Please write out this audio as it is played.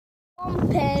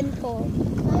Painful.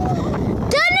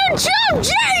 Donald Trump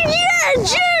Jr.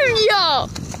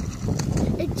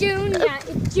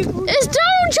 It's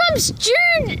Donald Trump's Jr.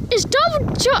 It's Donald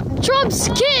Trump's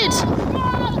kid.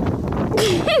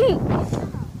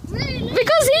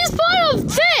 Because he's part of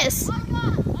this.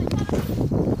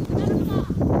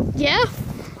 Yeah.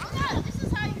 This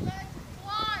is how you learn to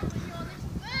fly when you're on this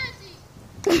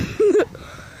birdie.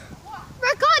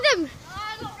 Record him.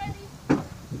 I'm not ready.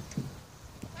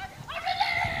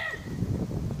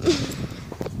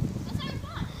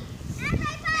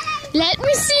 Let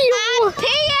me see you.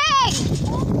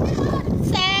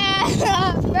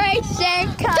 Celebration.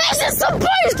 This is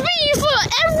supposed to be for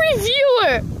every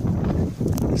viewer.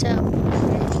 So,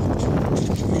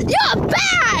 you're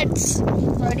bad.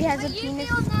 Brody has a penis.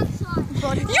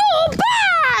 You're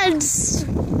bad.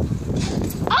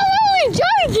 I'm only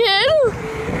joking.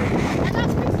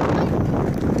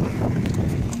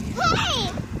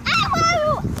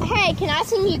 Hey, can I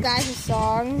sing you guys a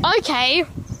song? Okay.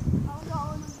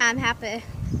 I'm happy.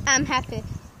 I'm happy.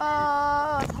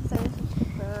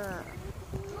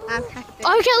 I'm happy.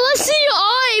 Okay, let's see your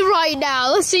eye right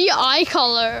now. Let's see your eye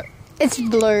color. It's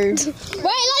blurred. Wait,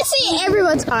 let's see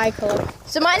everyone's eye color.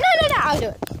 So no, I'll do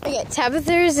it. Okay,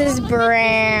 Tabitha's is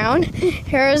brown.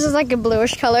 Hers is like a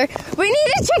bluish color. We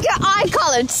need to check your eye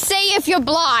color to see if you're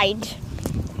blind.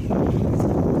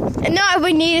 No,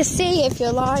 we need to see if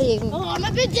you're lying. Oh, I'm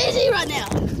a bit dizzy right now.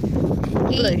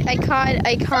 Blue. I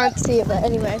can't see it, but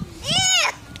anyway.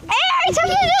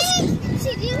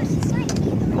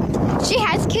 She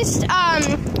has kissed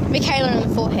Michaela on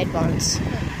the forehead once.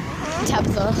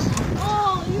 Tabitha.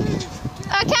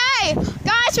 Okay,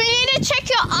 guys, we need to check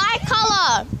your eye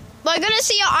color. We're gonna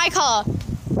see your eye color.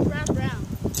 Brown.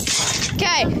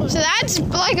 Okay, so that's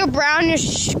like a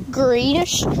brownish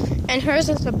greenish, and hers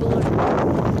is a blue.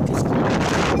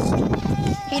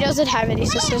 He doesn't have any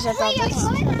sisters or brothers.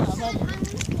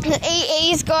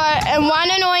 He's got one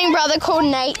annoying brother called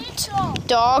Nate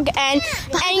Dog, and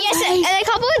yes, and a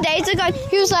couple of days ago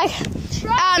he was like,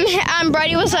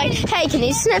 Brody was like, hey, can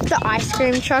you snip the ice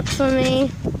cream truck for me?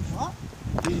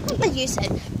 What you said.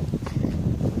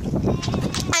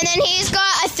 And then he's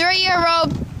got a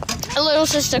 3-year-old little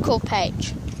sister called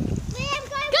Paige.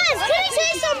 Guys, can I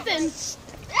say something?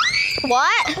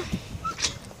 What?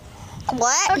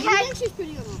 What? Okay.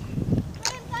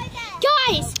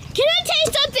 Guys, can I tell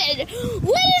you something?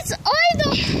 When it's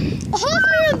either half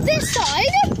minute on this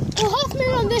side or half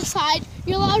minute on this side,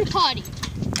 you're allowed to party.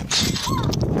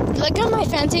 Look at my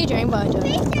fancy drink bottle. No!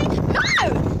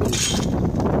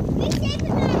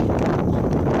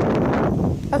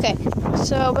 Okay,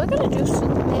 so we're gonna do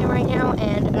something right now,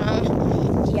 and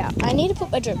yeah, I need to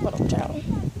put my drink bottle down.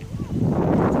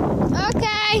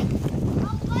 Okay.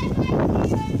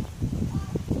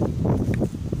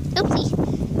 Oopsie.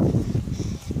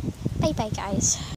 Bye bye, guys.